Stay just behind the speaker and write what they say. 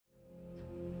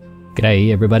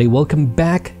G'day everybody, welcome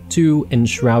back to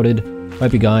Enshrouded.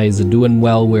 Hope you guys are doing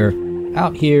well. We're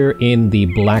out here in the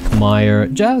Black Mire,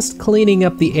 just cleaning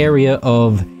up the area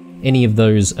of any of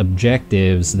those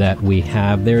objectives that we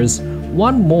have. There's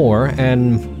one more,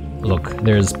 and look,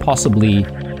 there's possibly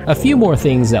a few more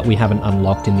things that we haven't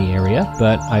unlocked in the area,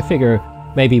 but I figure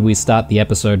maybe we start the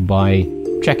episode by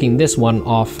checking this one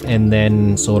off and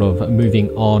then sort of moving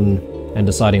on and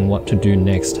deciding what to do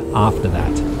next after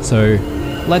that. So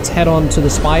let's head on to the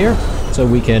spire so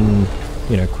we can,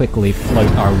 you know, quickly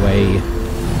float our way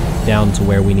down to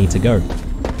where we need to go.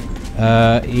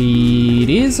 It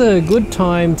is a good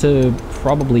time to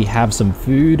probably have some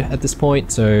food at this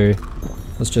point, so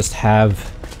let's just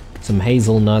have some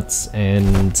hazelnuts,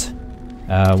 and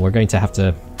we're going to have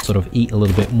to sort of eat a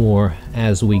little bit more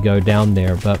as we go down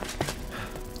there, but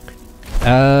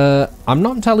I'm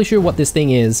not entirely sure what this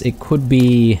thing is. It could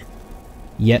be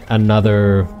yet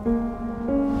another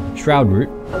shroud route.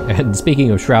 And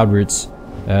speaking of shroud routes,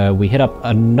 we hit up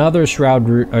another shroud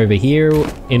route over here,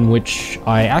 in which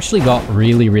I actually got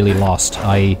really lost.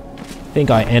 I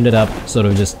think I ended up sort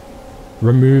of just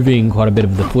removing quite a bit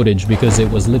of the footage because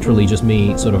it was literally just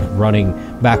me sort of running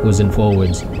backwards and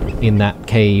forwards in that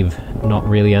cave, not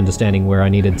really understanding where I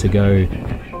needed to go.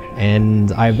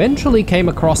 And I eventually came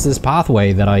across this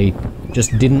pathway that I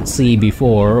just didn't see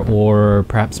before, or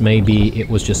perhaps maybe it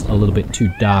was just a little bit too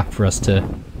dark for us to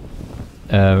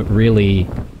really,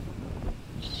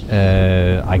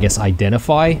 I guess,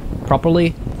 identify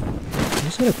properly. I'm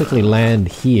just gonna quickly land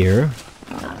here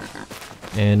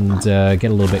and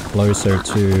get a little bit closer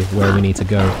to where we need to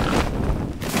go.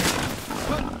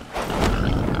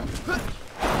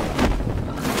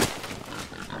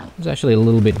 It's actually a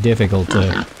little bit difficult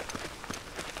to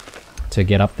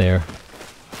get up there.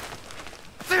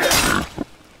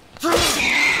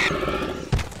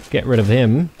 Get rid of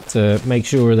him to make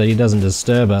sure that he doesn't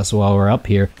disturb us while we're up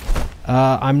here.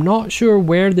 I'm not sure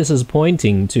where this is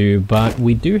pointing to, but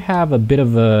we do have a bit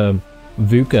of a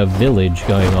VUCA village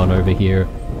going on over here.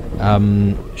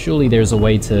 Surely there's a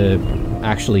way to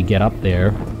actually get up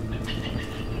there.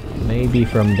 Maybe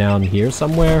from down here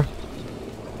somewhere?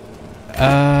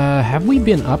 Have we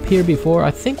been up here before?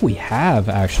 I think we have,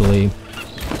 actually.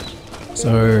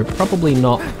 So, probably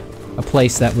not a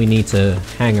place that we need to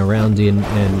hang around in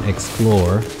and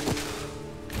explore.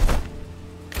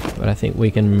 But I think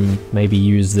we can maybe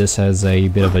use this as a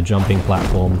bit of a jumping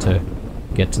platform to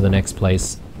get to the next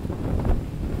place.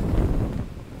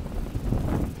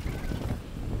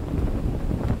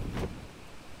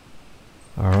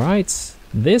 Alright,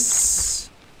 this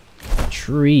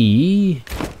tree...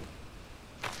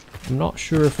 I'm not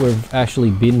sure if we've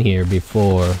actually been here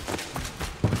before.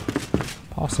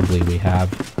 Possibly we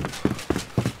have.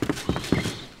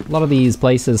 A lot of these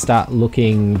places start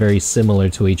looking very similar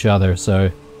to each other, so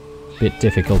a bit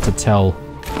difficult to tell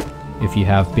if you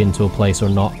have been to a place or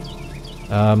not.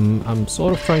 I'm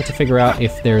sort of trying to figure out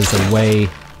if there's a way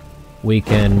we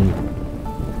can,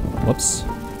 whoops,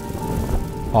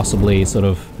 possibly sort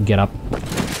of get up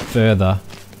further,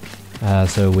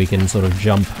 so we can sort of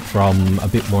jump from a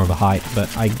bit more of a height, but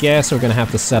I guess we're gonna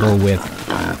have to settle with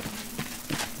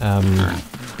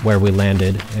where we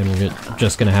landed, and we're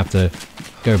just gonna have to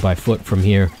go by foot from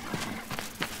here.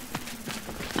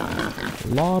 A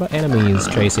lot of enemies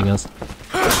chasing us.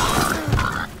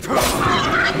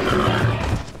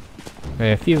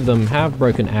 Okay, a few of them have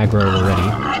broken aggro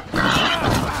already.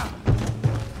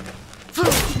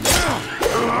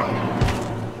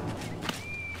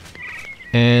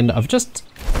 And I've just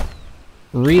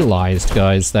realized,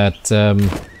 guys, that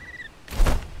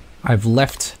I've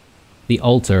left the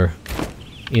altar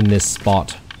in this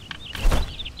spot.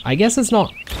 I guess it's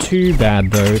not too bad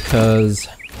though, because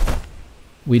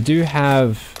we do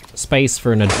have space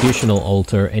for an additional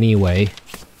altar anyway,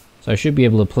 so I should be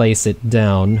able to place it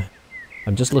down.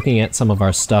 I'm just looking at some of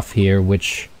our stuff here,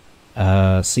 which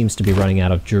seems to be running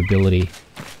out of durability,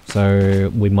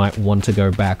 so we might want to go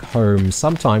back home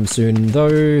sometime soon,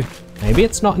 though maybe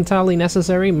it's not entirely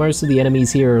necessary. Most of the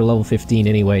enemies here are level 15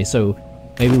 anyway, so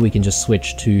maybe we can just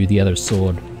switch to the other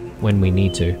sword when we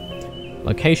need to.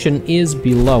 Location is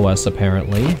below us,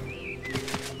 apparently.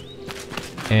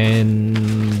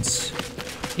 And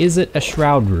is it a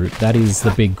shroud route? That is the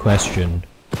big question.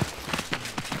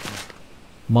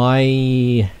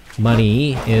 My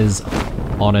money is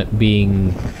on it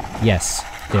being yes,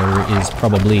 there is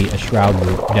probably a shroud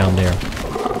route down there.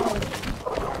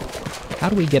 How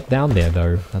do we get down there,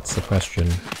 though? That's the question.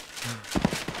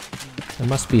 There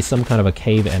must be some kind of a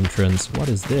cave entrance. What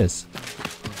is this?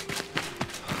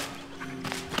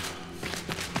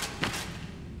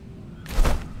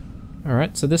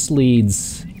 Alright, so this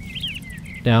leads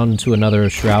down to another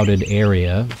shrouded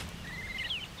area,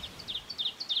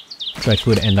 which I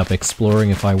could end up exploring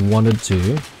if I wanted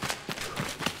to.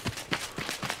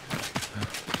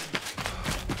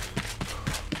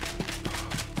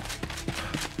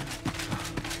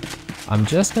 I'm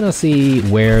just gonna see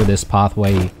where this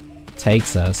pathway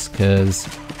takes us, because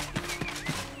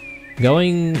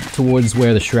going towards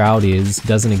where the shroud is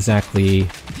doesn't exactly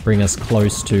bring us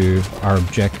close to our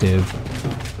objective.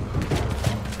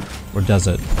 Or does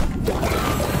it?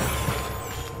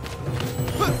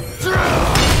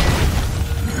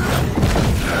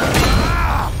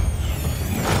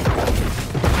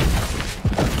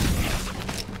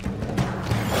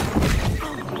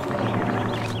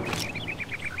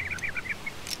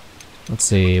 Let's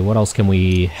see, what else can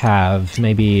we have?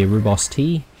 Maybe rooibos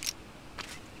tea?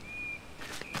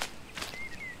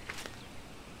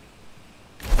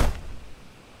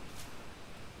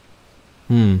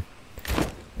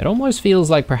 It almost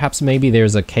feels like perhaps maybe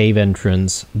there's a cave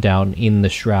entrance down in the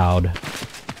shroud.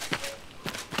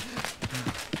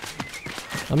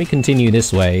 Let me continue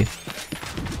this way.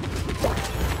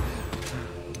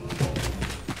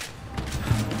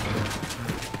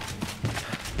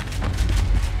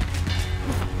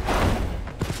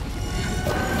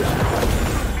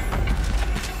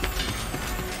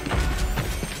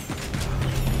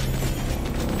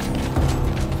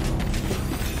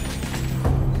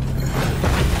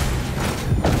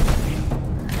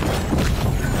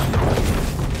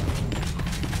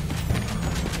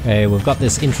 Okay, we've got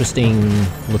this interesting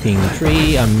looking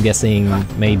tree. I'm guessing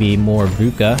maybe more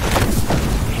Vuka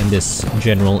in this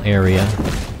general area.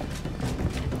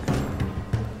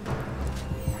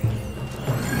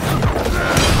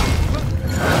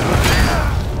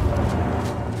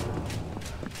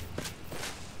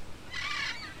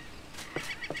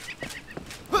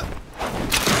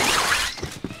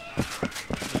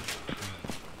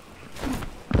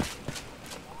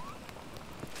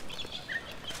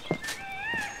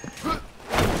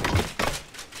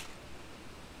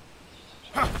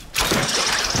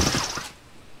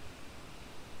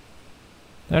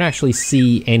 I don't actually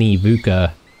see any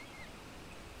Vuka.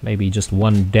 Maybe just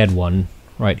one dead one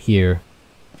right here.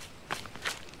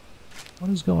 What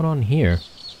is going on here?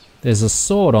 There's a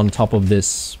sword on top of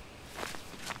this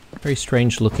very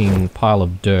strange looking pile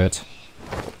of dirt.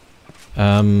 What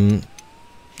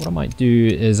I might do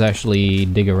is actually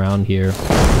dig around here.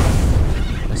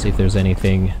 Let's see if there's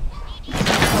anything.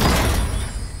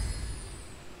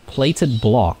 Plated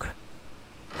block.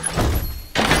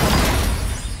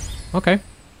 Okay.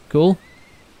 Cool.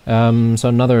 So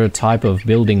another type of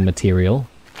building material.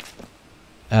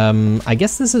 I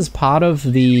guess this is part of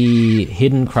the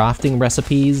hidden crafting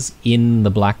recipes in the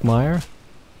Black Mire.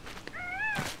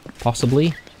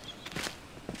 Possibly.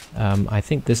 I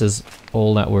think this is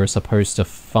all that we're supposed to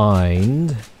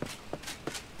find.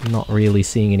 I'm not really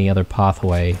seeing any other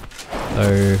pathway. So,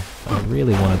 if I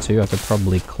really wanted to, I could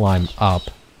probably climb up.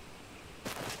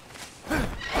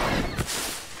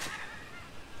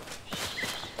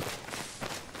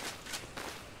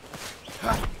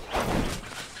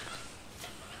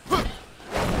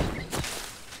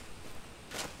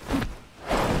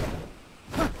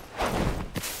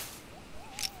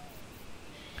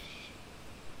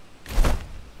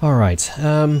 Alright,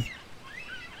 so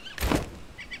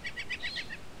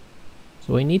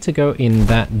we need to go in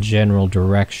that general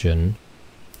direction.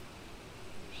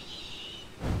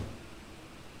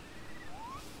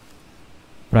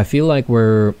 But I feel like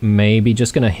we're maybe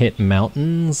just gonna hit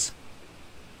mountains.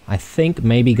 I think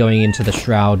maybe going into the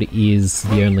shroud is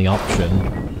the only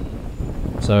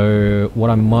option. So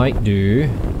what I might do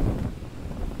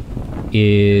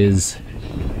is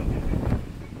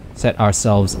set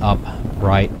ourselves up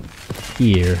right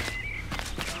here.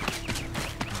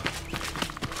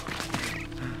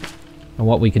 And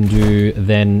what we can do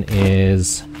then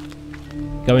is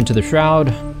go into the shroud,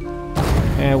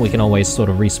 and we can always sort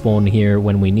of respawn here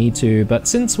when we need to, but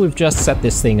since we've just set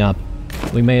this thing up,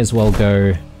 we may as well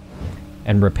go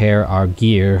and repair our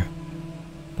gear.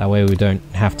 That way we don't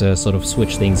have to sort of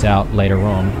switch things out later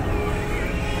on.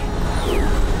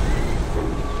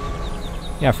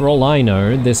 Yeah, for all I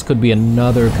know, this could be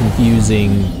another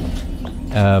confusing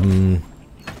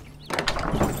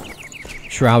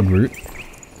shroud route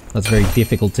that's very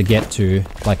difficult to get to,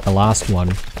 like the last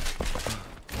one.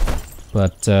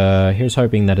 But here's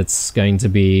hoping that it's going to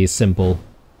be simple.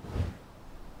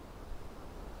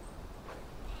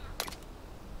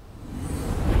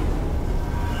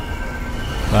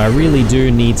 I really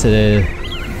do need to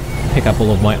pick up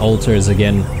all of my altars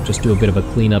again, just do a bit of a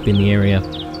cleanup in the area.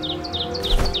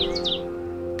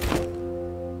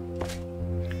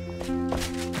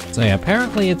 So yeah,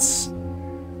 apparently it's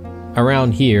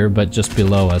around here, but just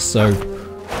below us, so...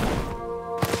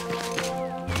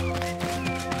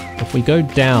 if we go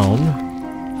down...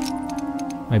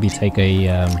 maybe take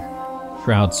a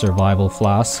Shroud Survival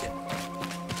Flask.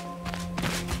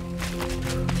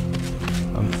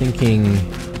 I'm thinking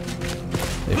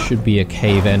there should be a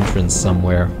cave entrance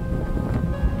somewhere.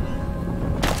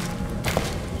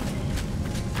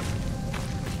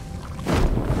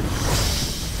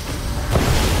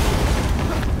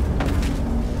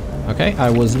 Okay, I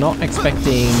was not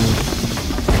expecting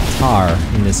tar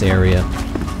in this area.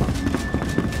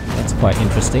 That's quite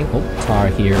interesting. Oh, tar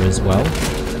here as well.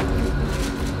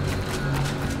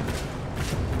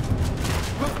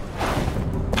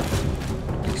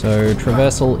 So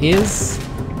traversal is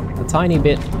a tiny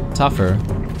bit tougher.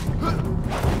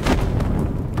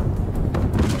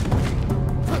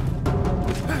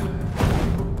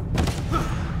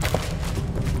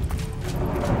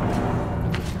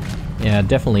 Yeah,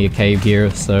 definitely a cave here,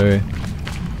 so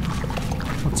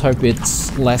let's hope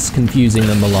it's less confusing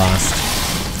than the last.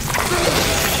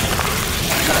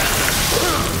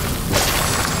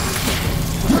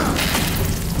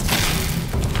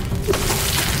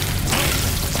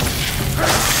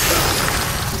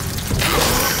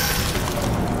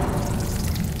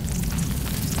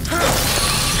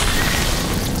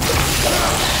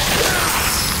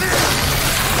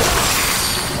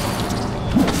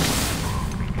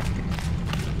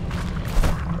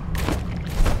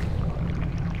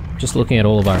 Just looking at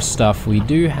all of our stuff, we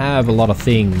do have a lot of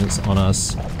things on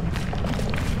us.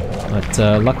 But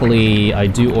luckily, I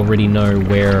do already know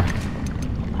where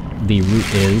the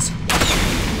route is.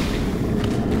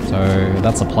 So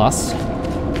that's a plus.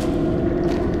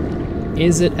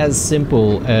 Is it as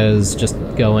simple as just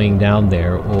going down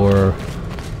there, or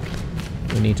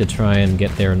we need to try and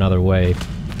get there another way?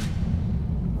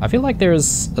 I feel like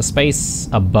there's a space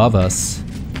above us,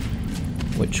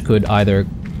 which could either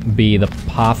be the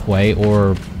pathway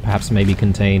or perhaps maybe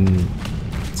contain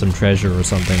some treasure or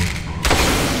something.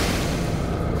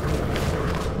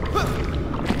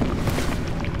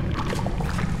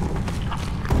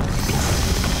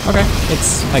 Okay,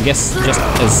 it's, I guess, just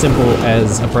as simple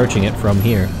as approaching it from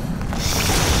here.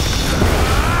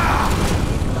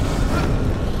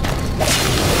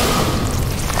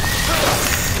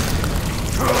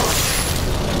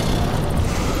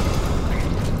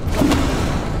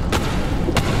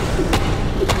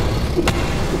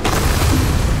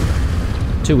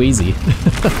 Too easy.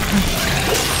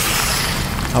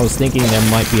 I was thinking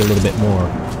there might be a little bit more.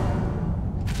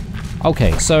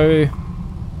 Okay, so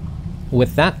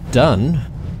with that done,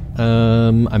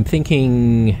 I'm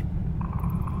thinking,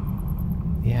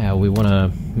 yeah, we want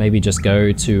to maybe just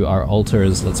go to our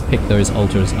altars. Let's pick those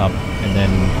altars up and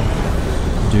then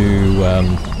do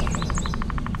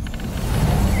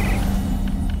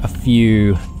a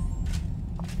few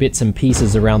bits and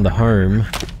pieces around the home.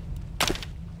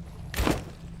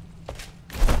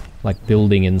 Like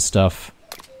building and stuff.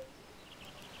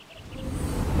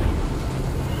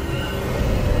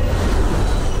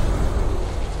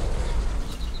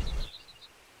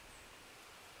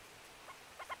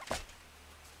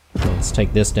 Let's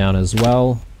take this down as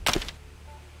well.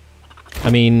 I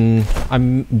mean,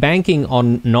 I'm banking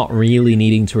on not really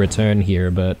needing to return here,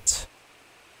 but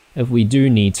if we do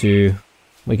need to,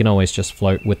 we can always just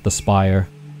float with the spire,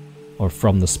 or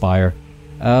from the spire.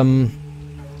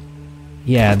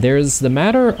 Yeah, there's the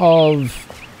matter of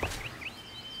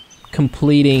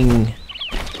completing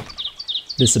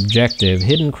this objective,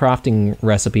 hidden crafting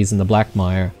recipes in the Black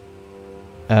Mire.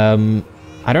 I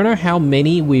don't know how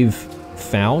many we've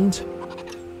found,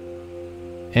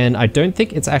 and I don't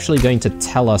think it's actually going to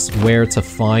tell us where to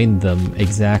find them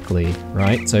exactly,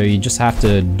 right? So you just have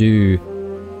to do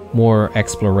more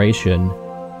exploration.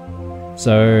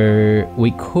 So we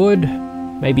could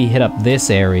maybe hit up this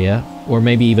area, or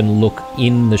maybe even look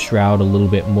in the shroud a little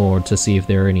bit more to see if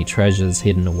there are any treasures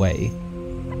hidden away.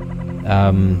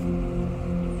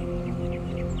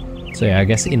 So yeah, I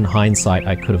guess in hindsight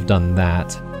I could have done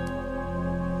that.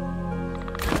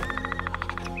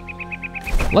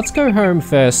 Let's go home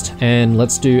first and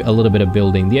let's do a little bit of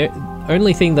building. The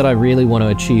only thing that I really want to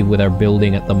achieve with our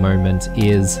building at the moment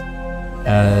is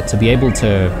to be able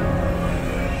to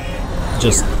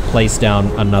just place down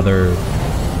another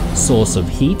source of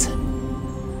heat.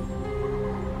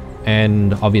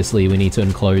 And obviously we need to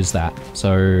enclose that.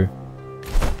 So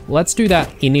let's do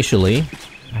that initially.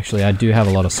 Actually, I do have a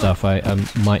lot of stuff. I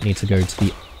might need to go to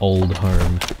the old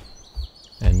home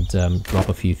and drop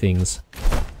a few things.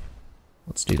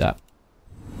 Let's do that.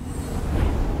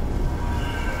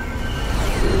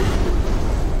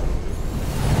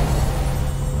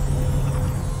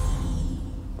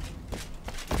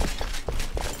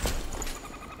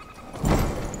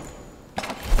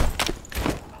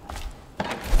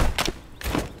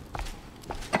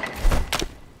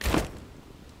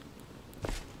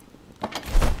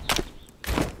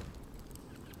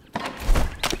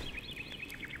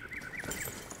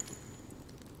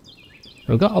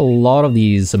 We've got a lot of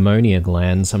these ammonia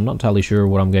glands. I'm not entirely sure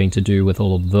what I'm going to do with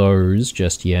all of those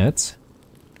just yet.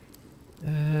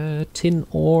 Tin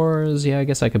ores. Yeah, I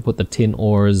guess I could put the tin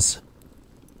ores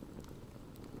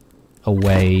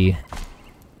away.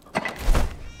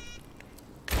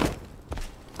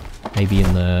 Maybe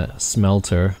in the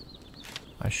smelter.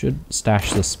 I should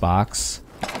stash the sparks.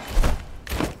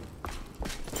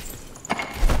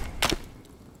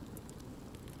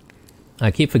 I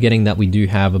keep forgetting that we do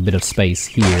have a bit of space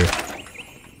here.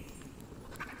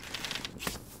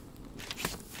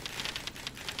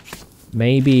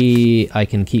 Maybe I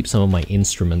can keep some of my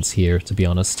instruments here, to be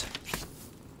honest.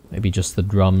 Maybe just the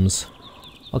drums.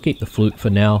 I'll keep the flute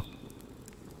for now.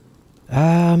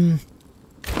 Yeah,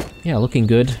 looking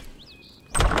good.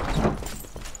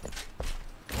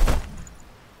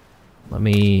 Let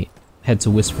me head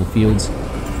to Wistful Fields.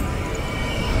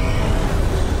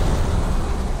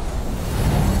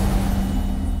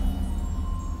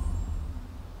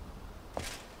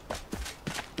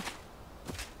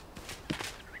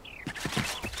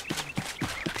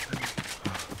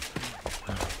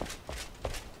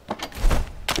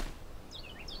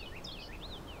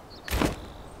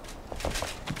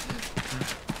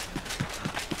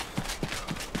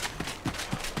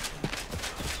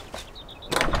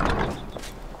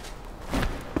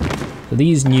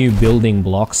 These new building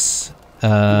blocks,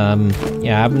 yeah, I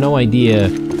have no idea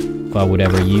if I would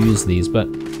ever use these, but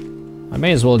I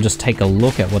may as well just take a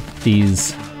look at what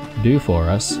these do for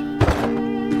us.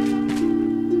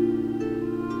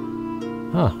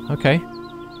 Huh, okay.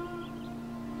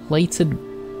 Plated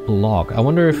block. I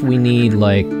wonder if we need,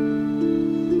 like,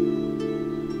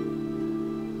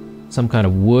 some kind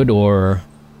of wood or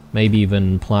maybe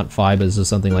even plant fibers or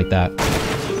something like that.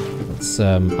 Let's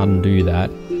undo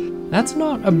that. That's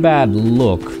not a bad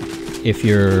look if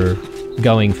you're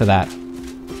going for that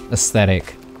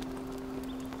aesthetic.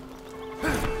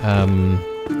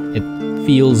 It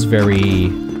feels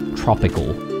very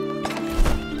tropical.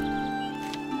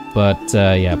 But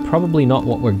yeah, probably not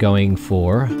what we're going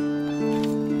for.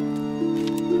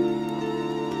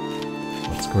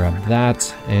 Let's grab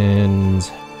that and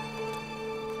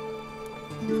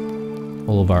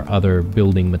all of our other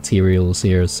building materials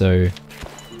here, so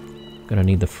gonna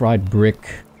need the fried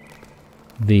brick,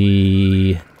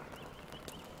 I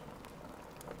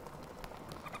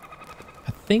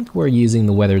think we're using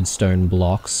the weathered stone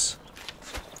blocks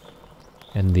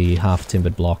and the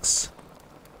half-timbered blocks.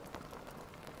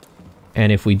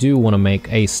 And if we do want to make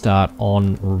a start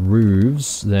on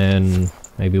roofs, then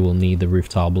maybe we'll need the roof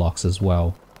tile blocks as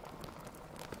well.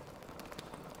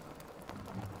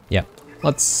 Yep,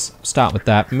 let's start with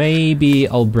that. Maybe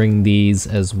I'll bring these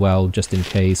as well, just in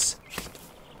case.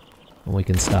 And we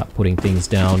can start putting things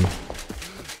down.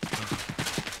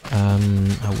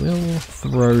 I will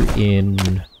throw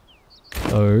in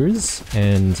those,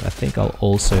 and I think I'll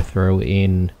also throw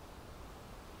in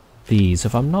these.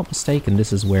 If I'm not mistaken,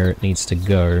 this is where it needs to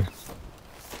go.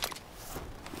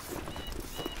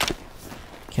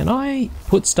 Can I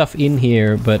put stuff in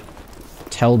here, but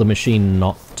tell the machine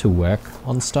not to work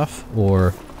on stuff?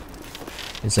 Or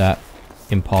is that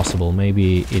impossible?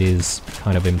 Maybe it is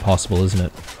kind of impossible, isn't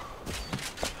it?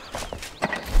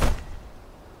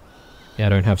 Yeah, I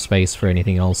don't have space for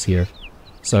anything else here.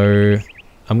 So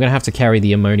I'm gonna have to carry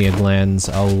the ammonia glands.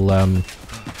 I'll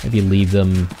maybe leave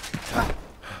them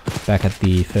back at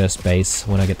the first base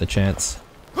when I get the chance.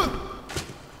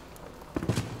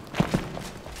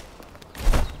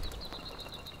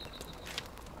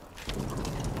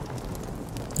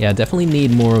 Yeah, definitely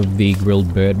need more of the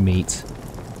grilled bird meat.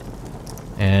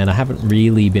 And I haven't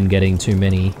really been getting too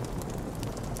many.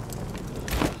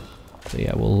 So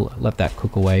yeah, we'll let that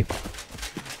cook away.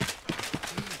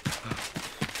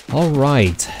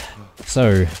 Alright,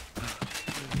 so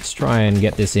let's try and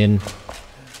get this in.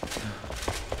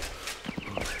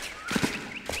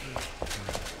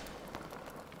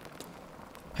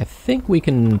 I think we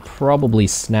can probably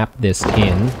snap this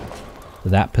in to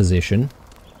that position.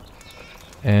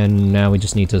 And now we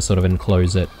just need to sort of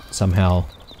enclose it somehow.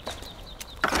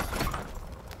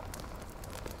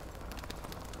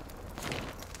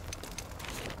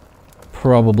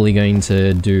 Probably going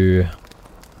to do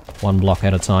one block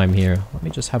at a time here. Let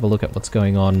me just have a look at what's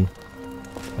going on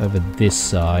over this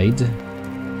side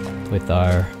with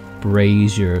our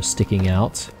brazier sticking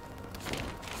out.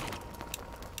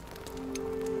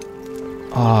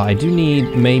 Ah, I do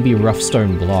need maybe rough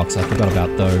stone blocks. I forgot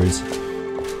about those.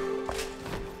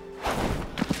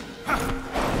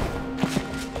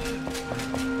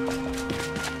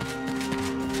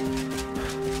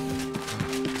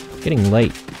 Getting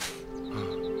late.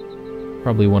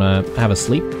 Probably want to have a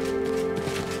sleep.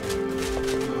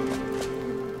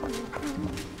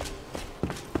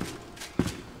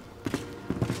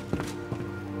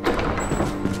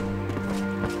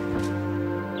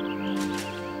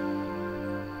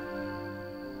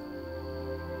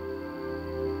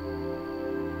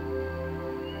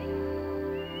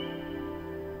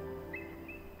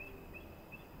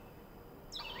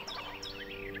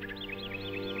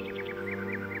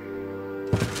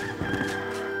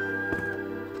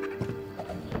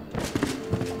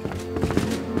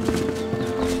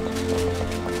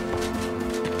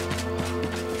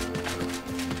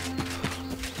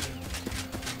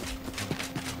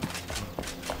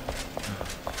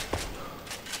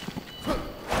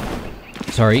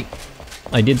 Sorry,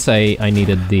 I did say I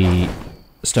needed the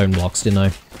stone blocks, didn't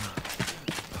I?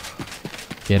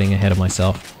 Getting ahead of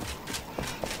myself.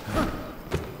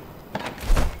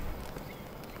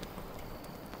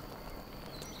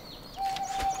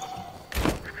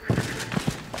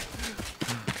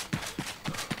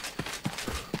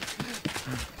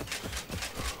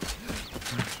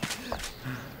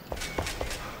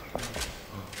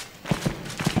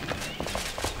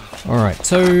 Alright,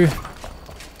 so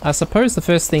I suppose the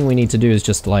first thing we need to do is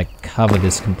just like cover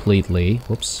this completely.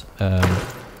 Whoops,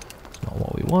 it's not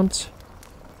what we want.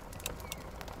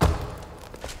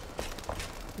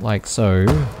 Like so.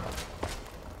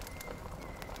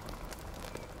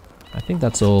 I think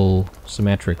that's all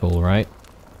symmetrical, right?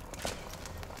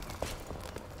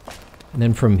 And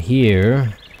then from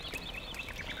here,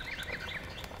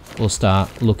 we'll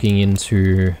start looking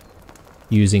into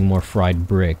using more fried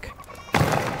brick.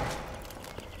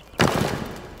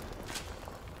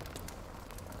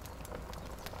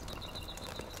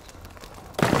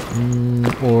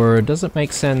 Or does it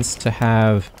make sense to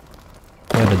have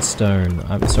weathered stone?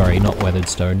 I'm sorry, not weathered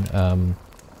stone,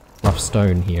 rough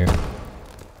stone here.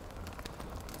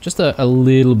 Just a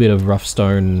little bit of rough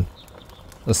stone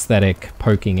aesthetic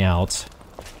poking out.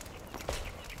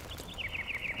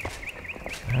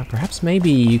 Perhaps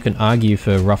maybe you can argue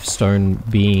for rough stone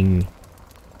being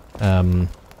part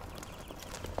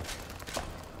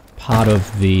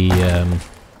of the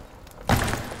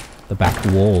back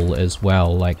wall as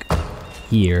well, like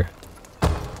here.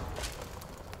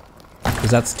 Because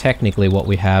that's technically what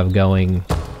we have going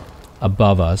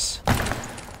above us.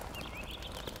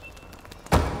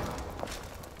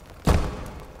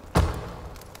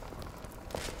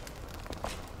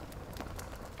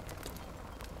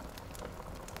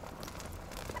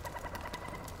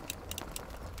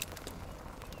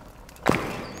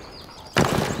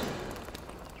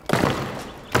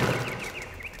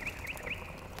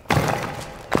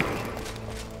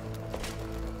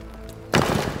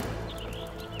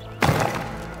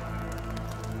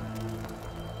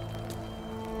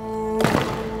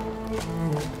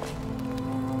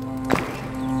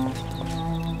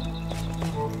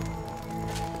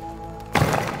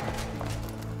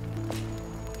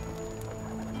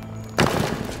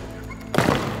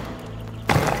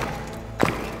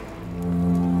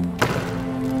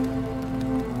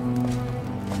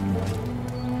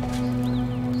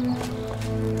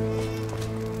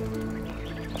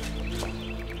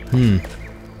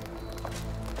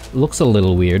 Looks a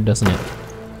little weird, doesn't it?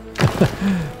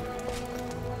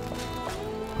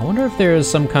 I wonder if there is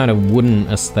some kind of wooden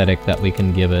aesthetic that we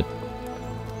can give it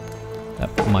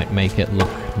that might make it look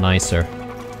nicer.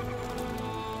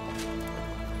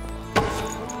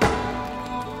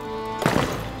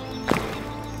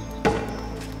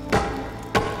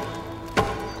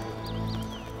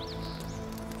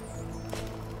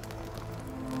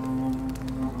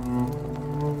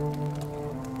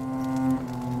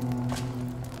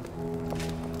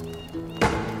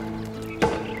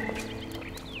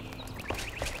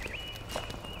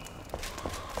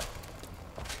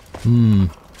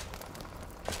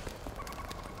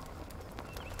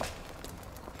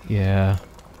 Yeah.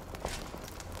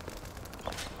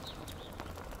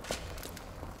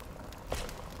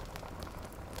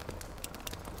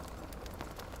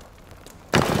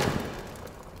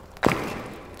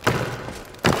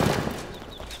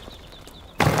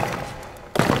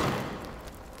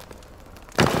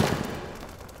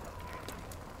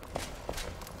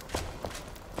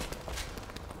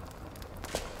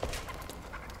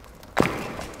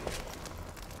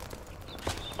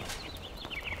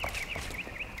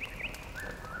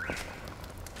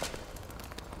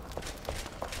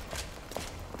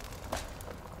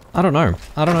 I don't know.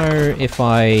 I don't know if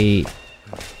I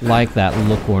like that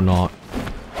look or not.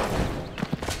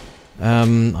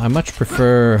 I much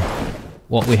prefer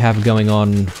what we have going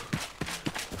on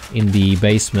in the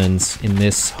basements in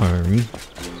this home.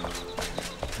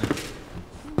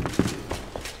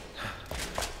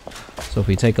 So if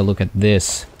we take a look at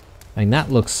this, I mean, that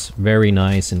looks very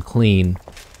nice and clean.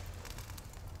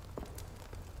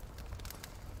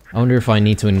 I wonder if I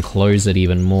need to enclose it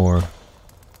even more.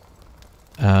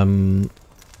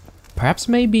 Perhaps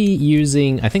maybe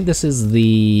using, I think this is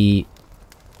the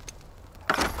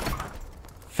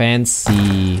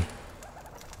fancy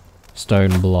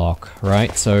stone block,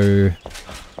 right? So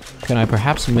can I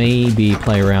perhaps maybe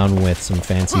play around with some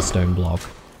fancy stone block?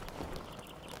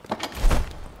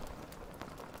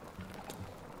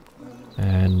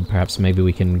 And perhaps maybe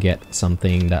we can get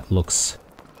something that looks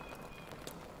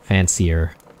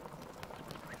fancier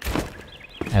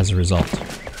as a result.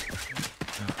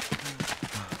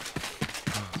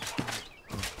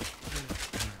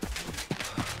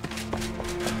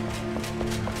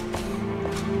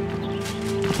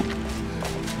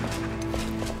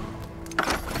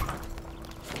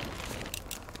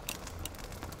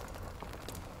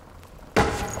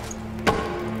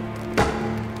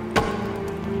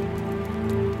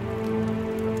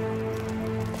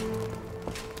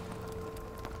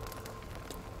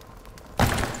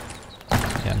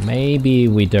 Yeah, maybe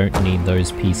we don't need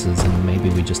those pieces and maybe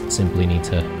we just simply need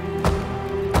to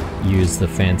use the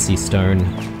fancy stone.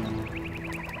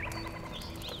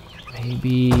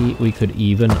 Maybe we could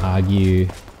even argue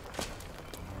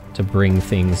to bring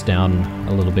things down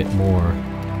a little bit more.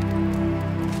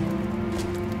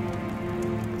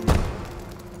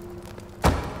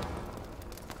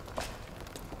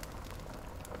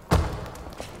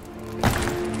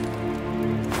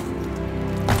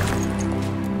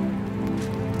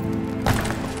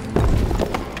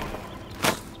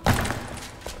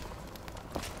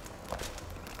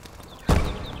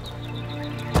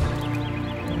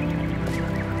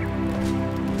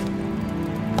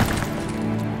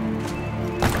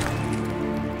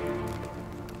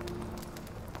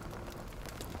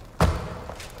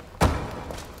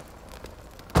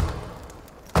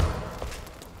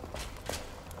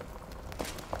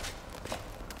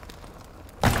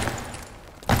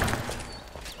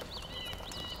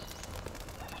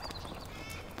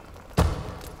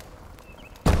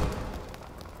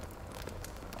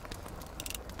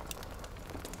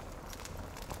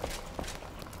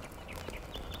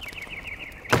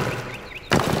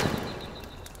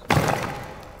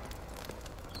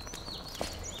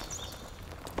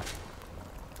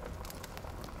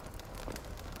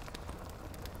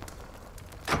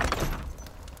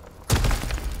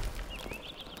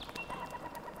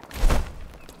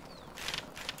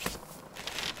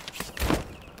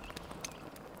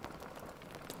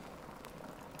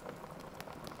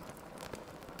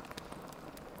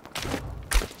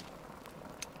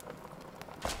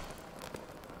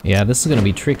 Yeah, this is gonna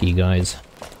be tricky, guys.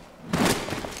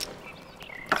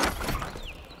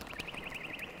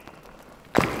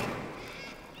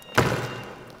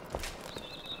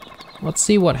 Let's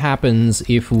see what happens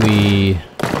if we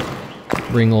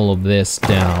bring all of this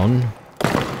down.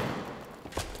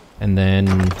 And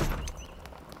then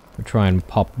we try and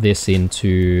pop this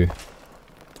into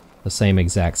the same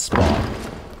exact spot.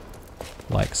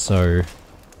 Like so.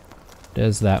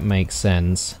 Does that make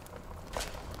sense?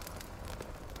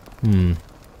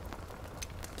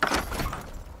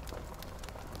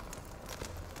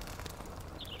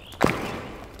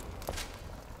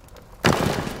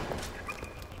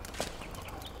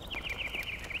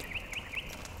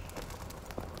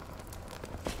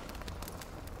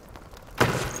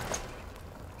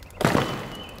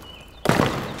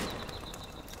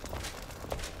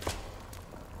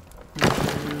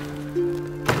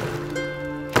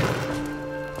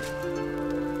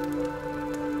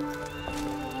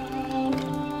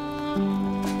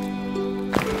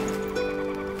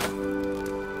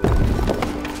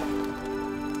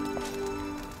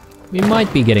 We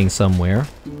might be getting somewhere.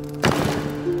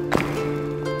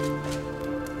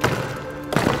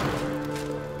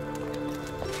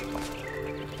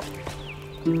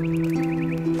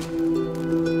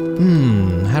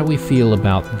 How do we feel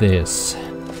about this?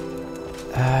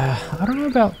 I don't know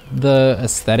about the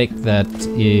aesthetic that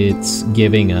it's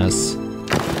giving us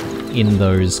in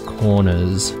those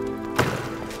corners.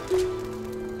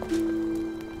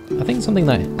 I think something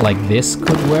like this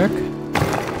could work.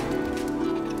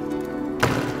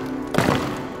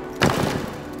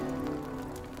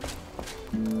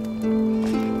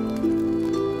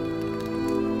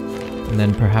 And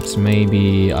then perhaps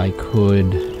maybe I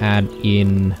could add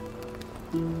in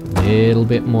a little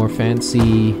bit more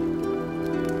fancy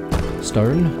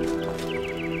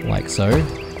stone, like so.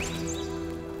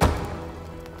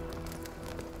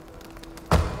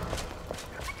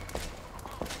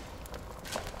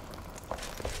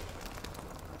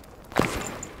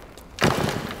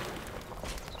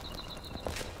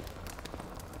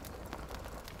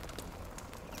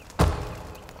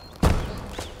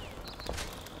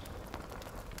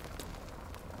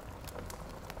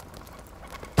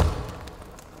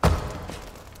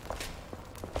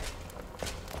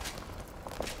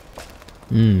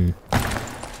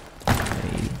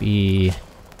 Maybe...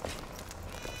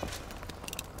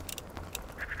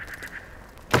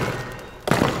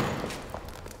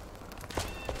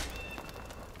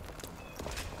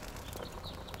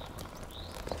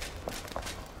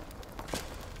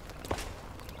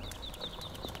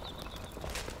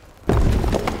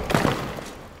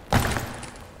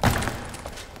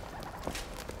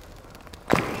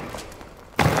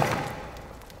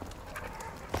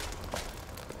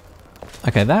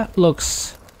 Okay, that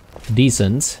looks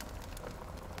decent.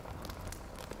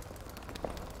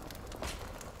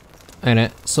 And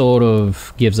it sort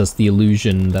of gives us the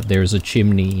illusion that there's a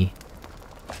chimney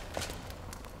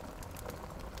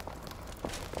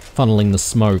funneling the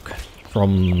smoke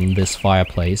from this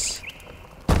fireplace.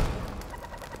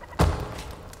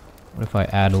 What if I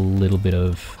add a little bit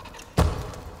of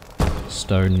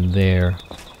stone there.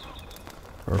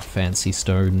 Or fancy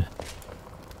stone.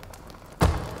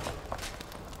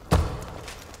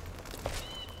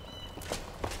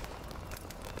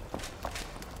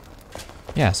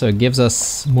 Yeah, so it gives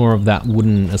us more of that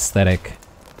wooden aesthetic.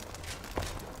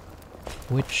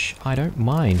 Which I don't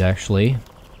mind, actually.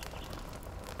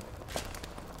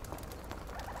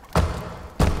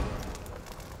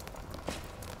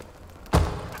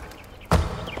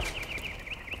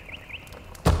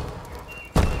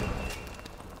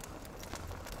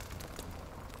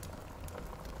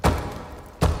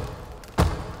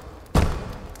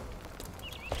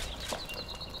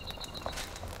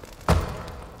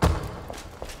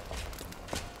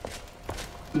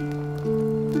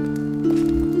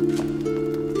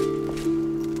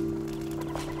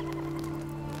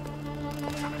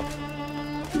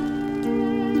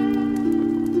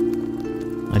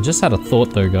 I just had a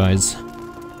thought though, guys.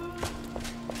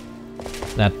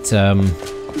 That,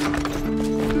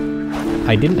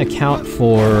 I didn't account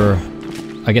for,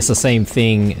 I guess, the same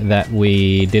thing that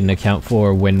we didn't account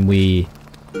for when we,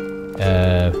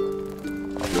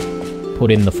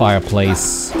 put in the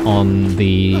fireplace on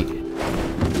the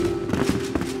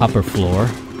upper floor.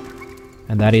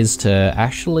 And that is to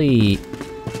actually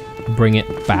bring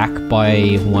it back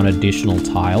by one additional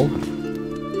tile.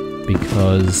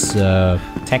 Because,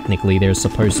 technically there's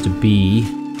supposed to be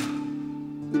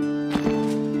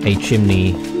a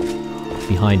chimney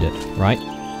behind it, right?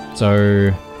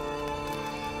 So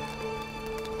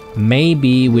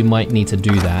maybe we might need to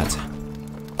do that.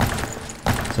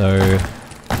 So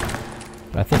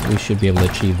I think we should be able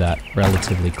to achieve that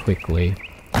relatively quickly.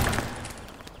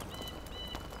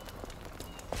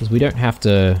 Because we don't have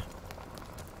to...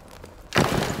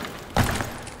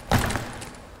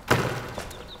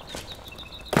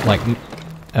 like,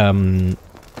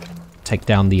 take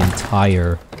down the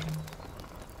entire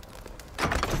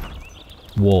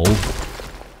wall.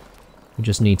 We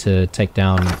just need to take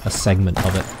down a segment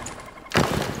of it.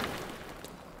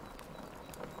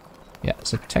 Yeah,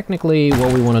 so technically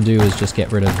what we want to do is just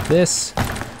get rid of this.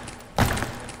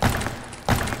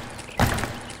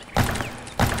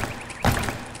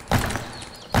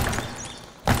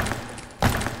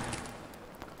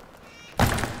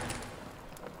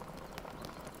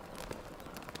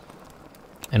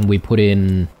 And we put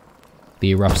in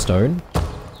the rough stone.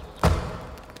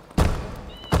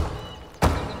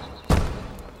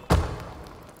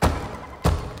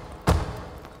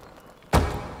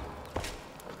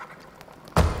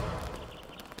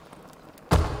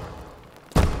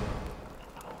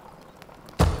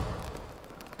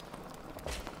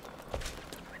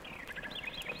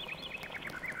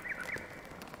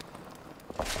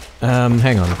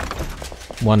 Hang on.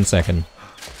 1 second.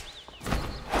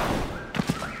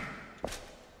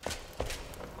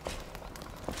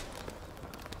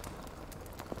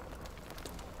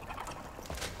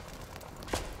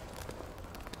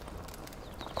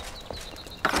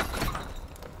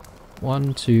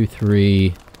 One, two,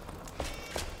 three.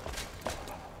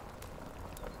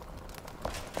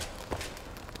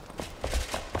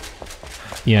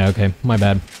 Yeah, okay, my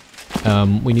bad.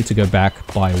 We need to go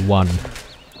back by 1.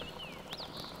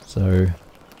 So...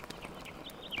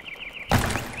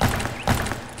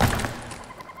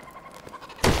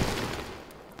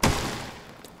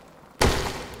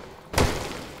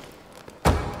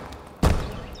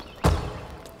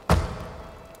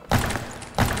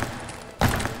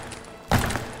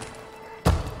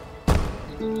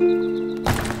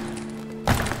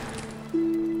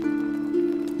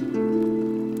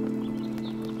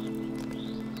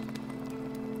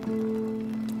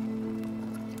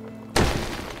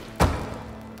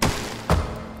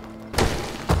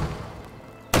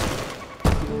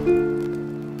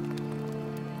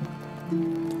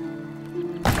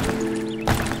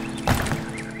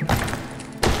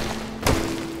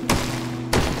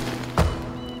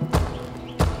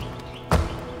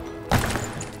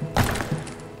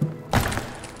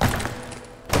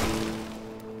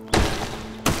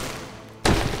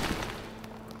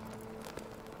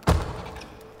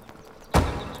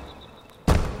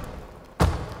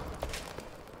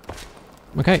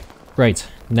 Okay, great.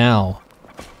 Now,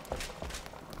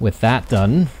 with that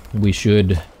done, we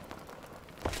should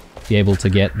be able to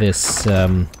get this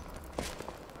in,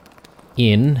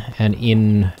 and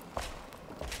in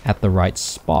at the right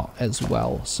spot as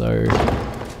well. So,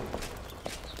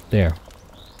 there.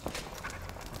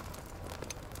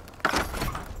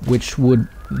 Which would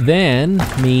then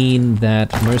mean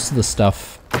that most of the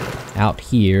stuff out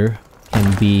here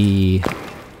can be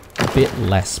a bit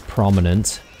less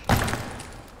prominent.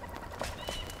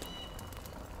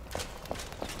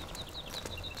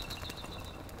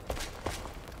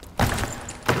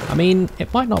 I mean,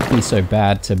 it might not be so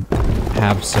bad to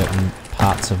have certain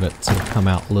parts of it sort of come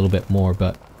out a little bit more,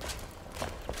 but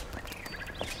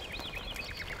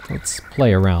let's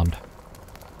play around.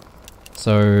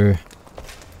 So,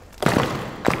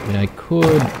 I mean, I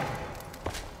could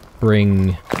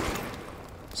bring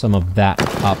some of that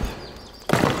up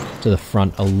to the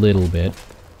front a little bit.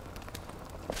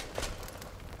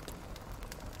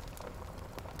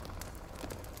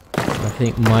 What I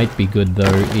think might be good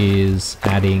though is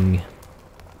adding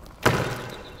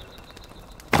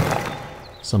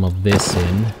some of this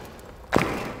in.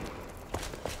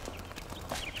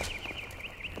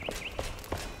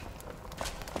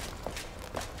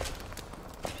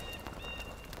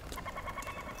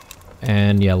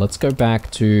 And yeah, let's go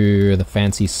back to the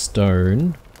fancy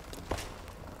stone.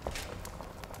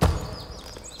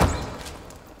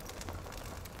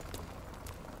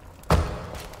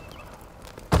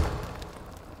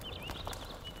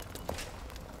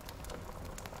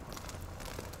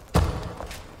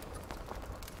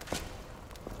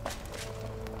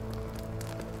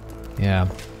 Yeah.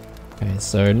 Okay,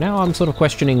 so now I'm sort of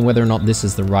questioning whether or not this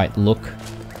is the right look.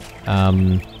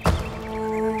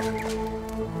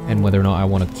 And whether or not I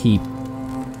want to keep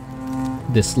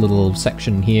this little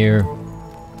section here.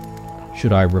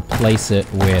 Should I replace it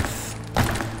with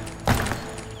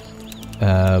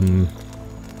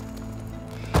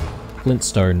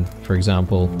flintstone, for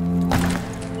example?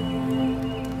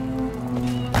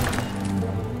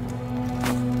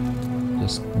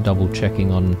 Just double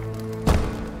checking on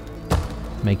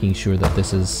making sure that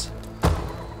this is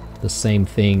the same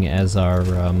thing as our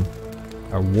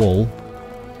wall.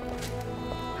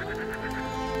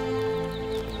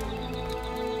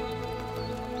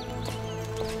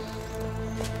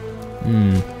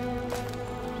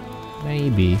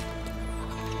 Maybe.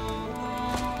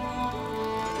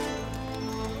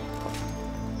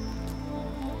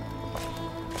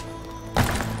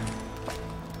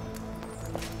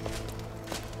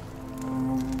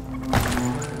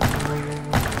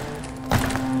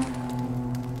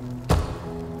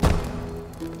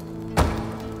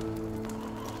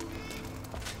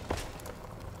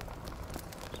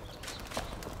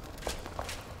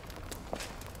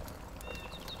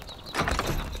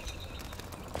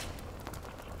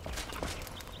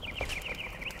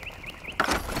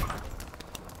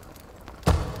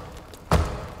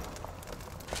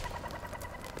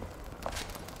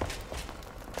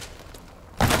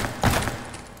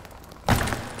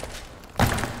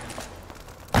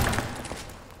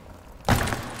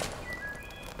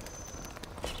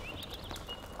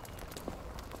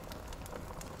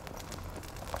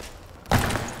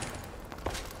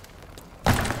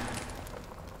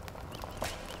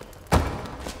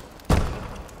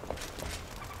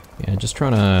 Yeah, just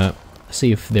trying to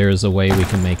see if there's a way we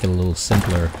can make it a little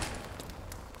simpler.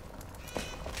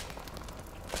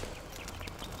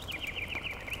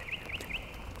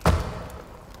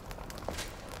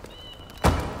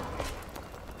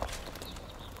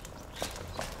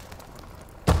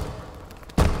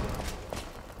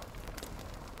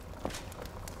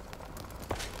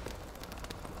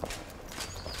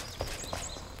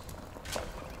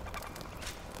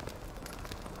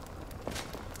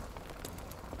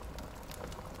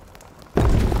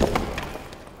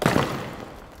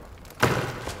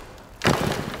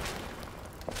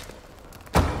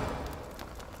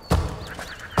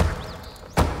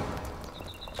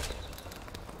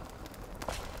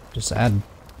 Just add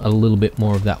a little bit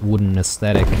more of that wooden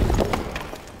aesthetic,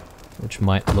 which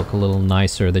might look a little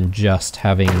nicer than just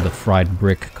having the fried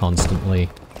brick constantly.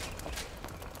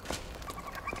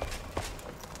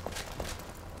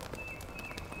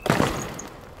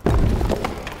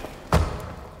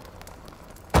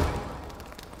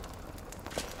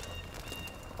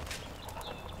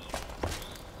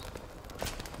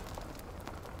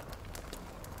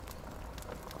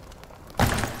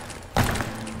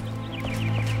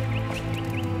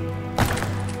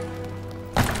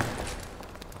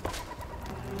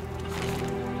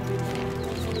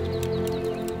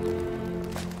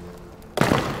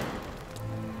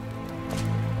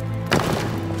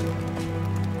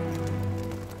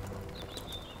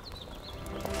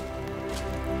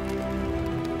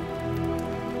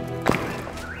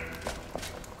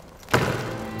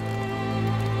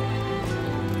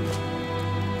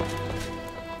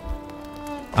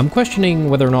 I'm questioning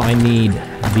whether or not I need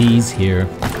these here.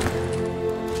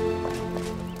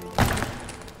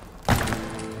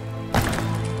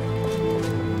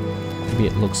 Maybe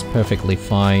it looks perfectly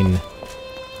fine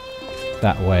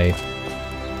that way.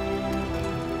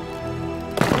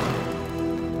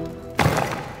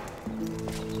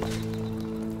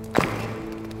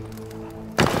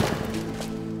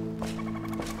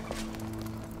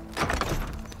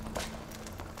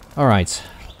 Alright.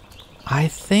 I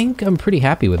think I'm pretty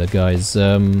happy with it, guys.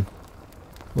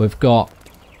 We've got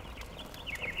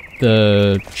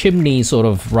the chimney sort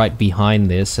of right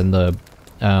behind this and the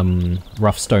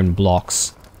rough stone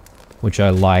blocks, which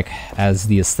I like as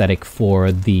the aesthetic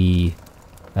for the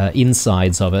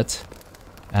insides of it.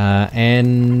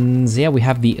 And yeah, we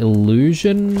have the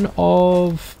illusion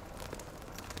of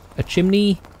a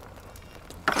chimney,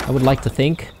 I would like to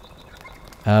think.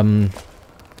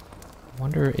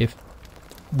 Wonder if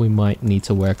we might need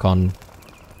to work on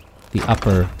the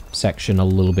upper section a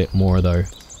little bit more though.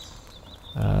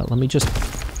 Let me just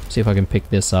see if I can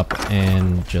pick this up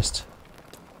and just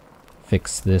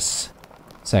fix this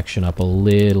section up a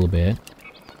little bit.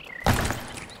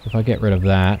 If I get rid of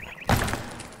that.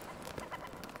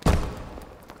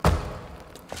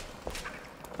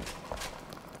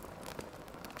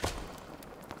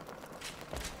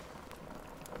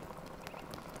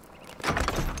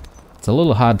 It's a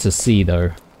little hard to see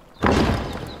though.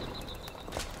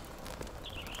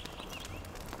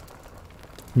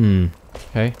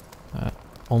 Okay.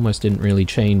 Almost didn't really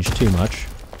change too much.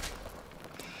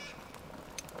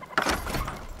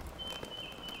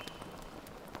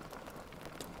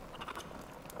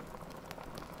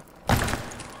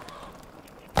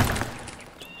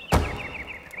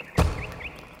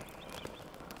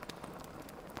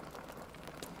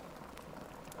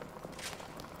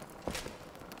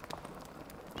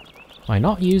 Am I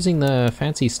not using the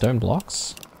fancy stone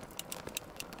blocks?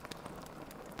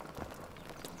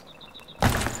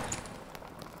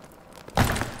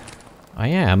 I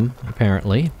am,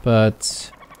 apparently,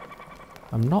 but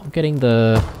I'm not getting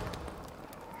the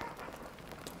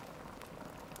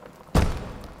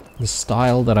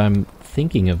style that I'm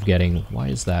thinking of getting. Why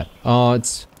is that? Oh,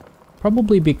 it's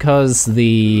probably because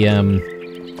the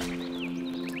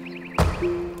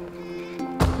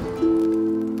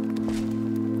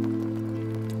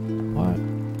what?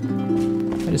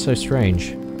 That is so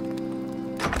strange.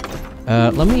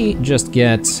 Let me just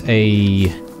get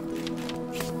a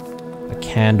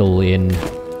candle in,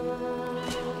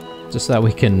 just so that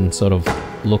we can sort of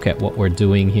look at what we're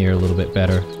doing here a little bit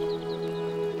better.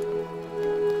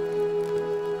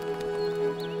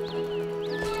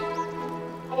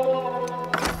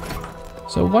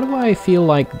 So why do I feel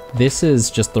like this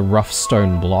is just the rough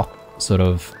stone block sort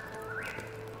of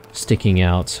sticking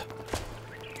out?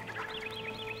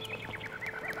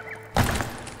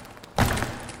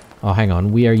 Oh, hang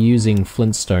on, we are using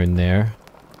flintstone there.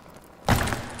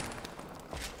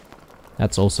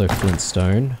 That's also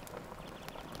flintstone.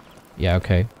 Yeah,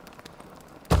 okay.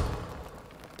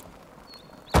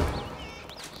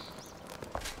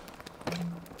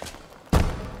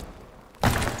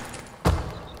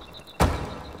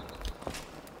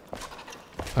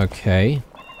 Okay.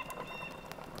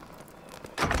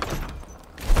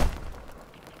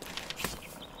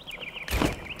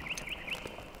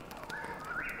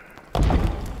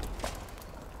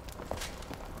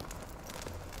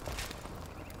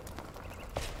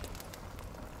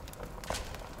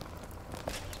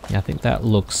 Yeah, I think that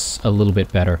looks a little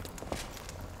bit better.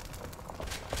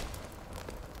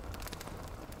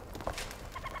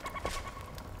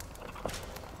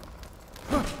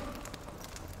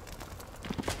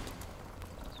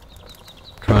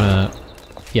 Trying to...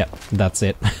 Yep, that's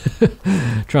it.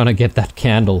 Trying to get that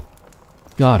candle.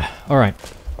 God, alright.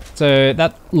 So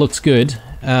that looks good.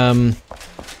 I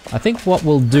think what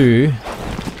we'll do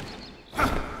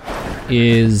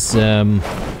is we'll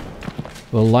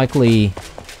likely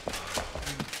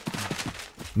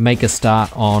make a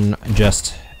start on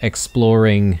just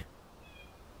exploring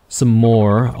some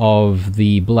more of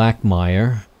the Black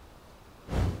Mire.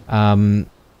 And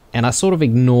I sort of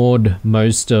ignored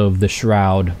most of the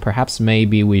Shroud. Perhaps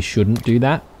maybe we shouldn't do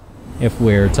that if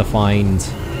we're to find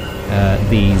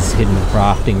these hidden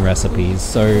crafting recipes.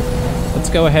 So let's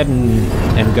go ahead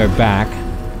and go back.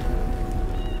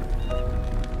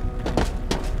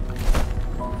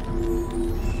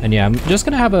 And yeah, I'm just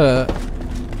gonna have a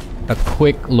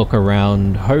quick look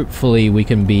around. Hopefully we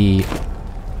can be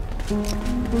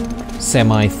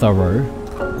semi-thorough.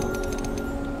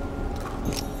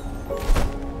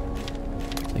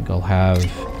 I think I'll have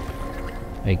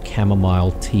a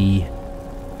chamomile tea.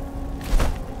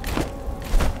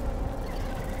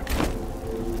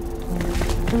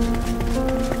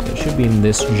 So it should be in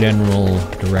this general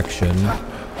direction.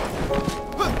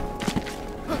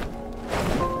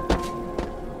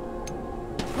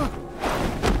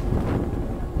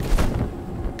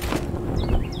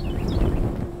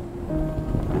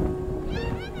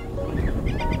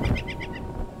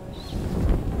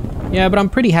 Yeah, but I'm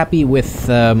pretty happy with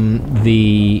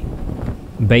the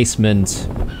basement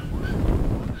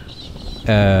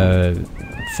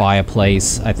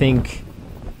fireplace. I think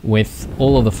with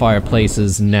all of the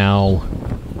fireplaces now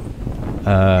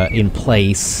in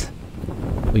place,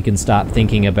 we can start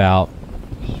thinking about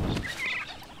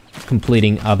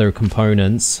completing other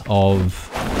components of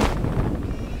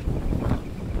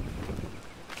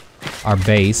our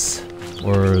base,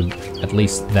 or at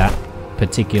least that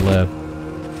particular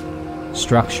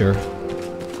structure.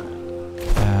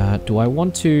 Do I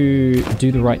want to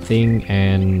do the right thing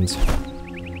and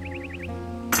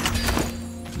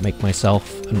make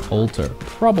myself an altar?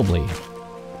 Probably.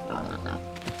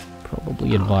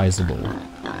 Probably advisable.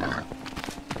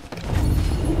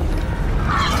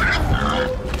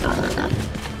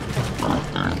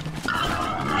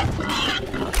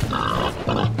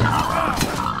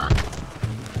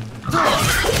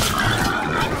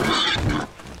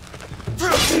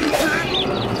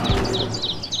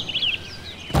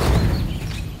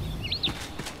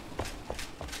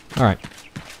 Alright.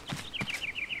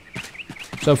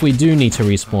 So if we do need to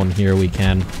respawn here, we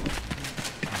can.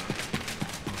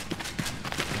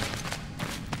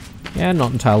 Yeah,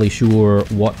 not entirely sure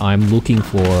what I'm looking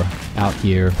for out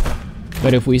here.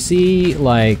 But if we see,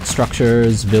 like,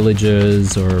 structures,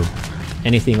 villages, or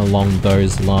anything along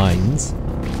those lines,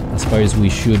 I suppose we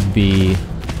should be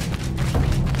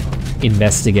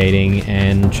investigating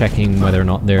and checking whether or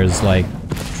not there's, like,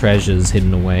 treasures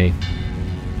hidden away.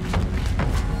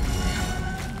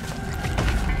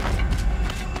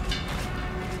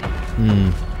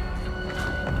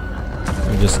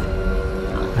 We'll just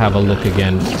have a look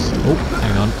again. Oh,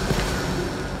 hang on.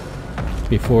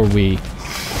 Before we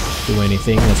do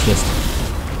anything, let's just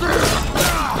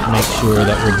make sure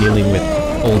that we're dealing with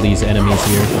all these enemies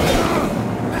here.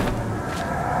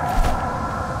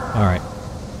 Alright.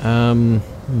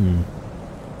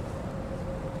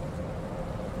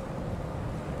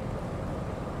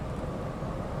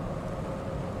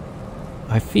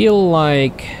 I feel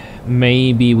like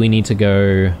maybe we need to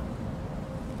go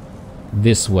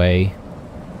this way.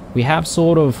 We have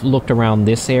sort of looked around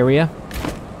this area.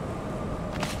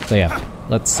 So yeah,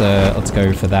 let's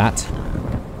go for that.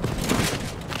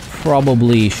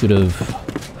 Probably should have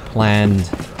planned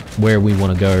where we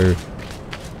want to go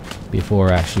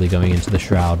before actually going into the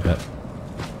Shroud, but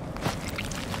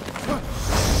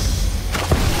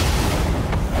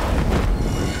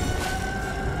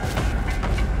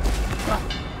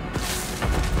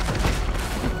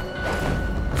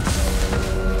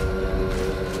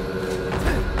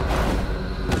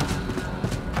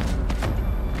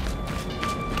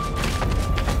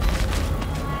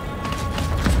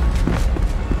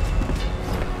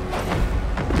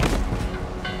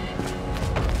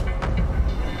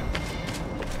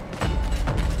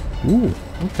ooh,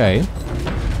 okay.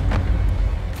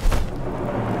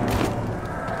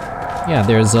 Yeah,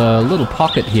 there's a little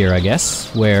pocket here, I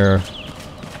guess, where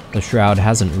the Shroud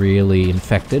hasn't really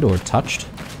infected or touched.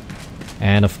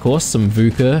 And of course, some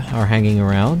Vuka are hanging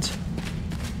around.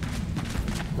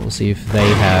 We'll see if they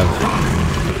have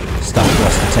stuff for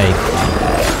us to take.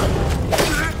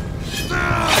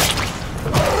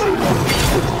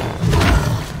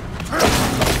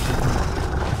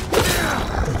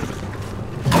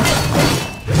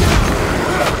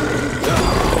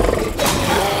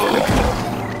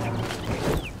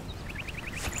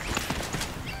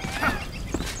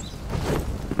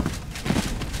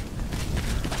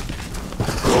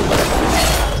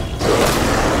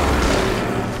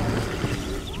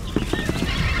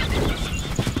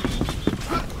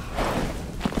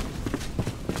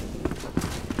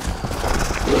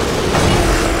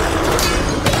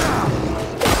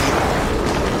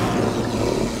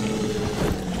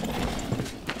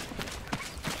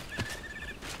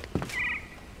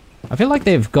 I feel like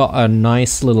they've got a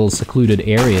nice little secluded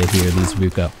area here, these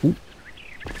Vuka. Ooh.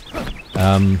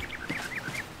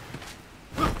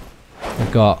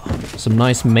 They've got some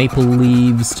nice maple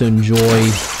leaves to enjoy.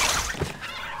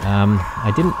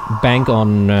 I didn't bank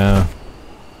on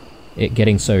it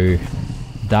getting so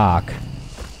dark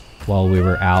while we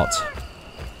were out.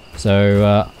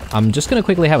 So I'm just gonna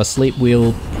quickly have a sleep.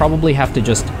 We'll probably have to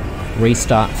just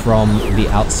restart from the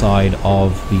outside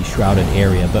of the Shrouded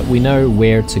area, but we know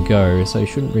where to go, so it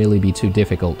shouldn't really be too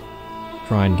difficult to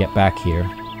try and get back here.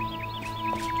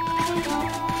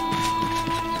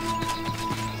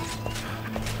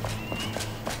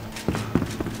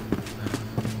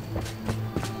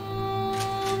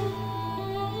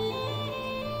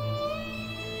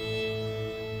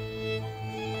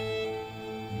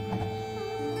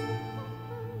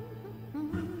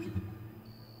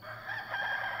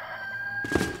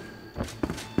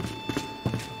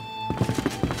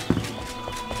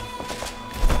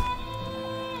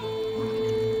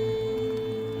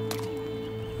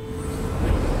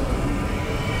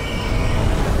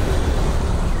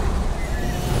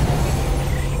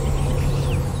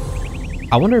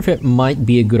 I wonder if it might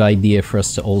be a good idea for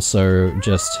us to also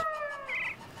just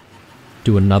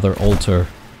do another altar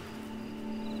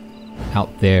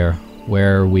out there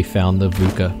where we found the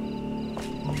Vuka.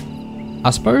 I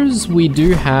suppose we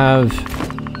do have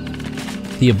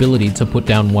the ability to put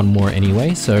down one more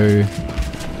anyway, so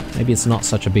maybe it's not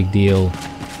such a big deal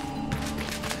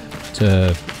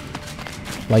to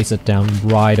place it down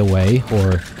right away,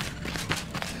 or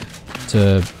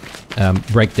to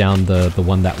break down the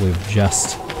one that we've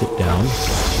just put down. I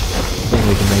think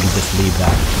we can maybe just leave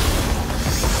that.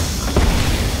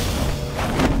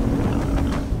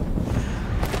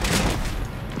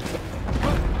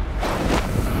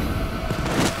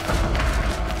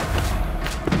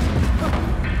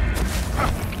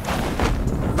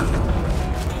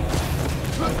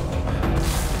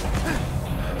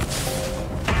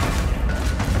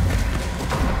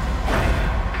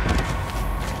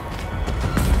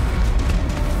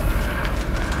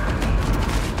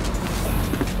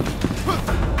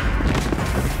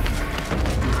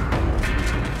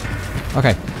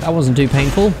 Okay, that wasn't too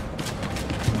painful.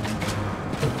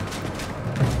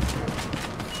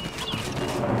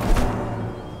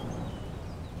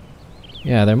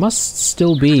 Yeah, there must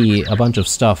still be a bunch of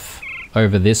stuff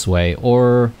over this way,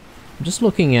 or I'm just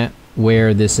looking at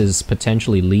where this is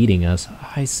potentially leading us.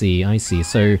 I see.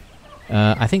 So,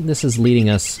 I think this is leading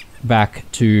us back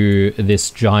to this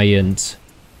giant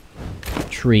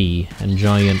tree and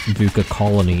giant Vuka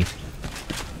colony.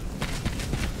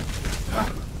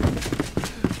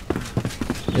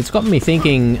 It's got me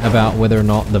thinking about whether or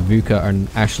not the Vuka are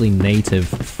actually native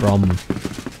from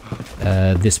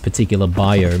this particular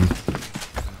biome.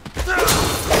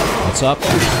 What's up?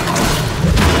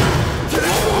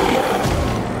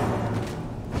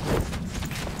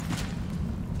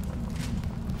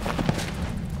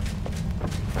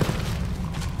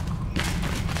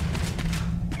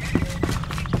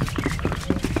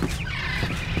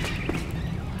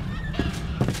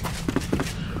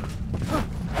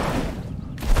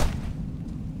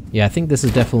 Yeah, I think this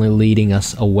is definitely leading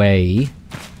us away.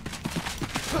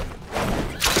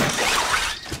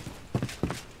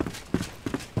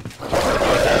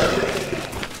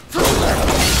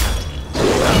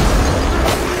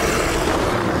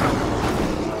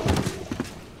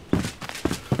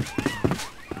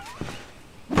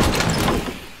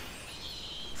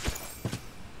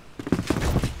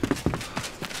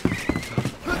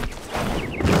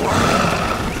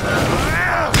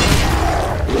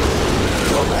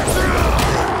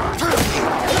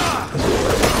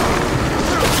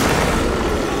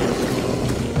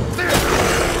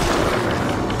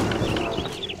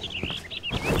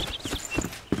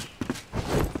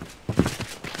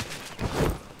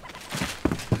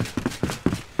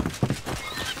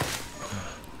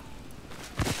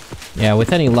 Yeah,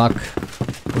 with any luck,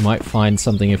 we might find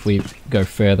something if we go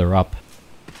further up.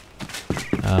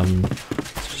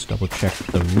 Let's just double check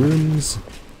the rooms.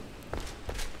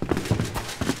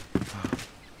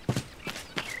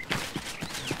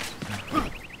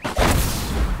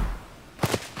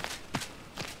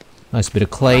 Nice bit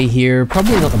of clay here.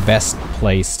 Probably not the best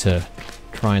place to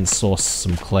try and source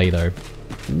some clay though.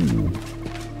 Ooh.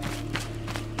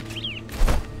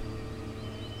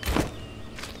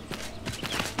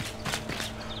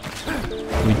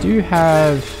 We do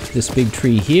have this big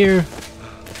tree here.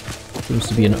 Seems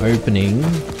to be an opening.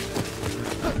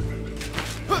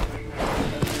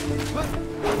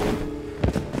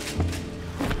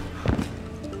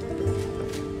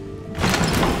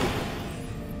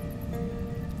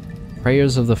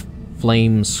 Prayers of the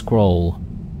Flame Scroll.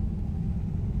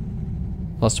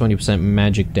 Plus 20%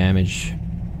 magic damage.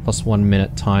 Plus 1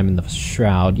 minute time in the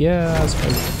Shroud. Yeah, I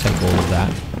suppose we'll take all of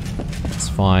that. It's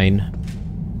fine.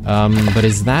 But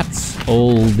is that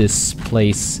all this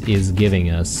place is giving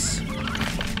us?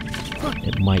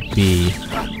 It might be.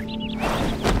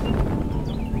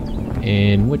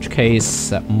 In which case,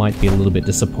 that might be a little bit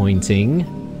disappointing.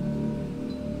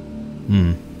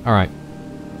 Alright.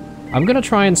 I'm gonna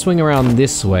try and swing around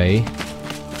this way.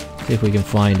 See if we can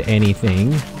find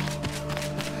anything.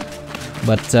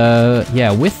 But,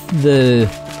 yeah, with the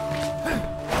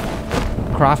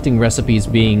crafting recipes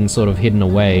being sort of hidden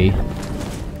away,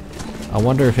 I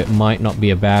wonder if it might not be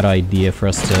a bad idea for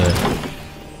us to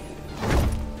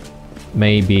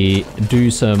maybe do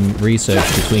some research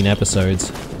between episodes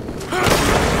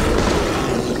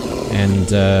and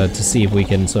to see if we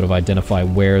can sort of identify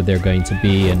where they're going to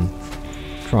be and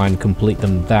try and complete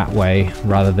them that way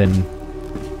rather than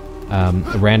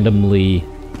randomly,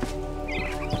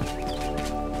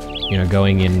 you know,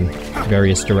 going in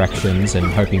various directions and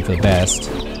hoping for the best.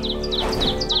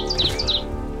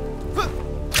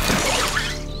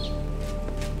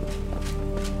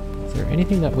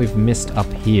 anything that we've missed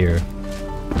up here?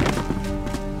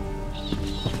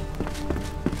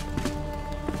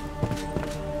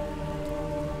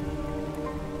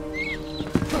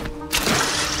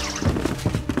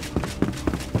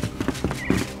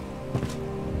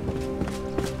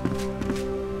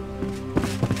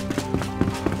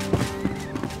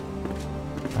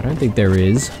 I don't think there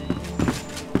is.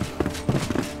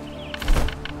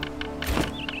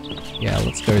 Yeah,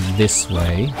 let's go this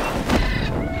way.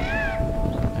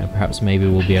 And perhaps maybe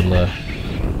we'll be able to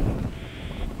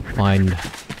find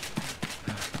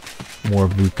more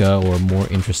VUCA or more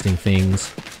interesting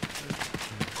things.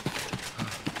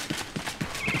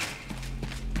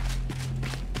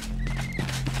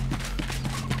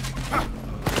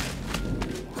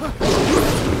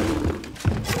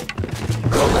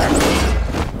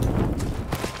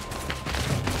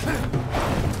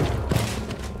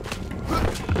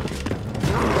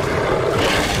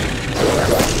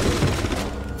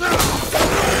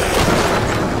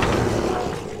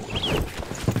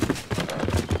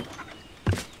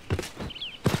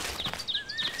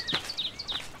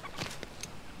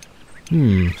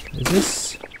 Is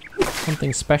this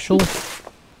something special?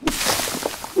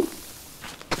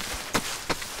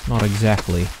 Not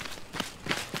exactly.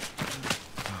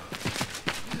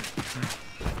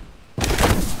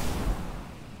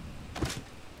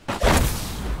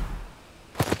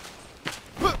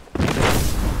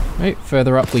 Right,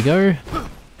 further up we go.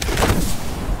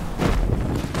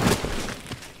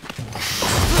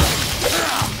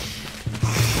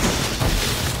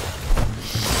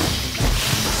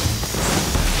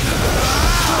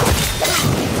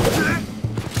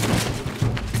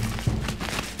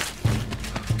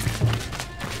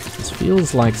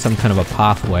 Feels like some kind of a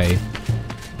pathway,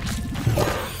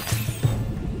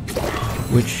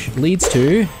 which leads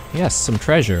to, yes, some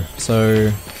treasure.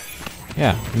 So,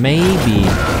 yeah, maybe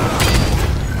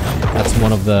that's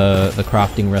one of the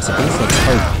crafting recipes. Let's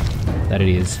hope that it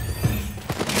is.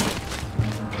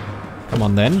 Come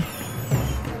on then.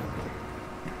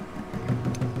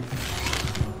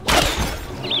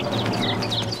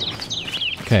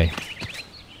 Okay.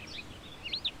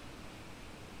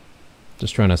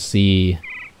 Just trying to see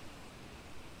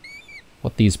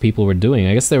what these people were doing.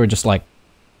 I guess they were just like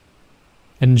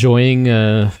enjoying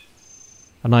a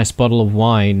nice bottle of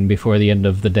wine before the end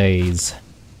of the days,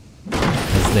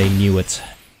 as they knew it.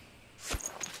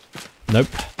 Nope.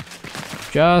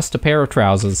 Just a pair of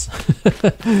trousers. So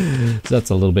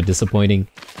that's a little bit disappointing.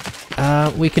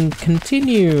 We can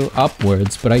continue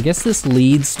upwards, but I guess this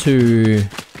leads to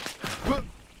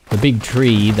the big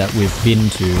tree that we've been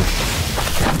to.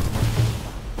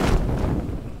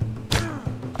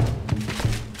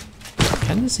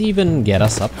 Can this even get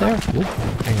us up there? Oop,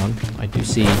 hang on, I do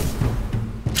see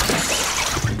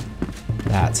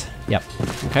that. Yep,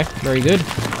 okay, very good.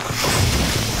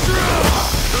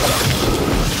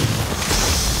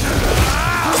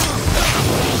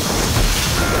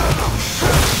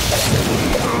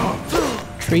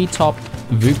 Treetop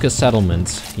VUCA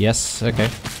settlement. Yes, okay.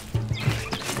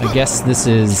 I guess this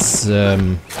is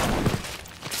the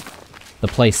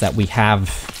place that we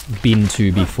have been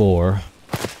to before.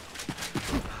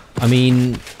 I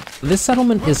mean, this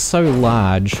settlement is so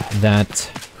large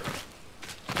that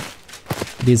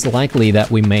it is likely that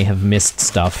we may have missed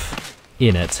stuff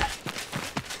in it.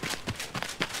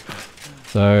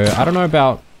 So, I don't know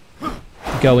about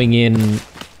going in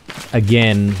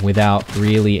again without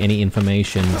really any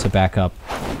information to back up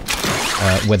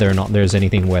whether or not there's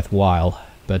anything worthwhile.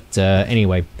 But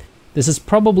anyway, this is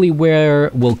probably where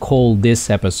we'll call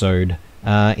this episode.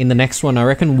 In the next one, I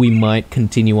reckon we might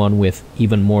continue on with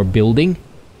even more building,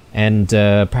 and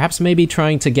perhaps maybe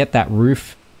trying to get that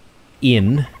roof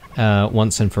in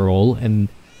once and for all, and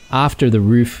after the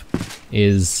roof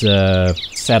is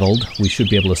settled, we should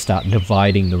be able to start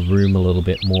dividing the room a little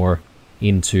bit more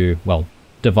into, well,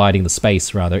 dividing the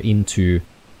space rather into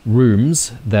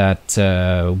rooms that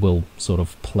will sort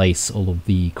of place all of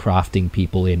the crafting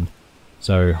people in.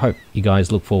 So hope you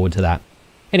guys look forward to that.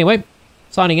 Anyway,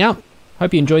 signing out.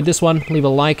 Hope you enjoyed this one. Leave a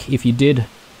like if you did,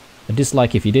 a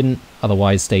dislike if you didn't.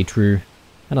 Otherwise, stay true,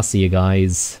 and I'll see you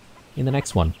guys in the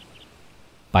next one.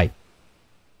 Bye.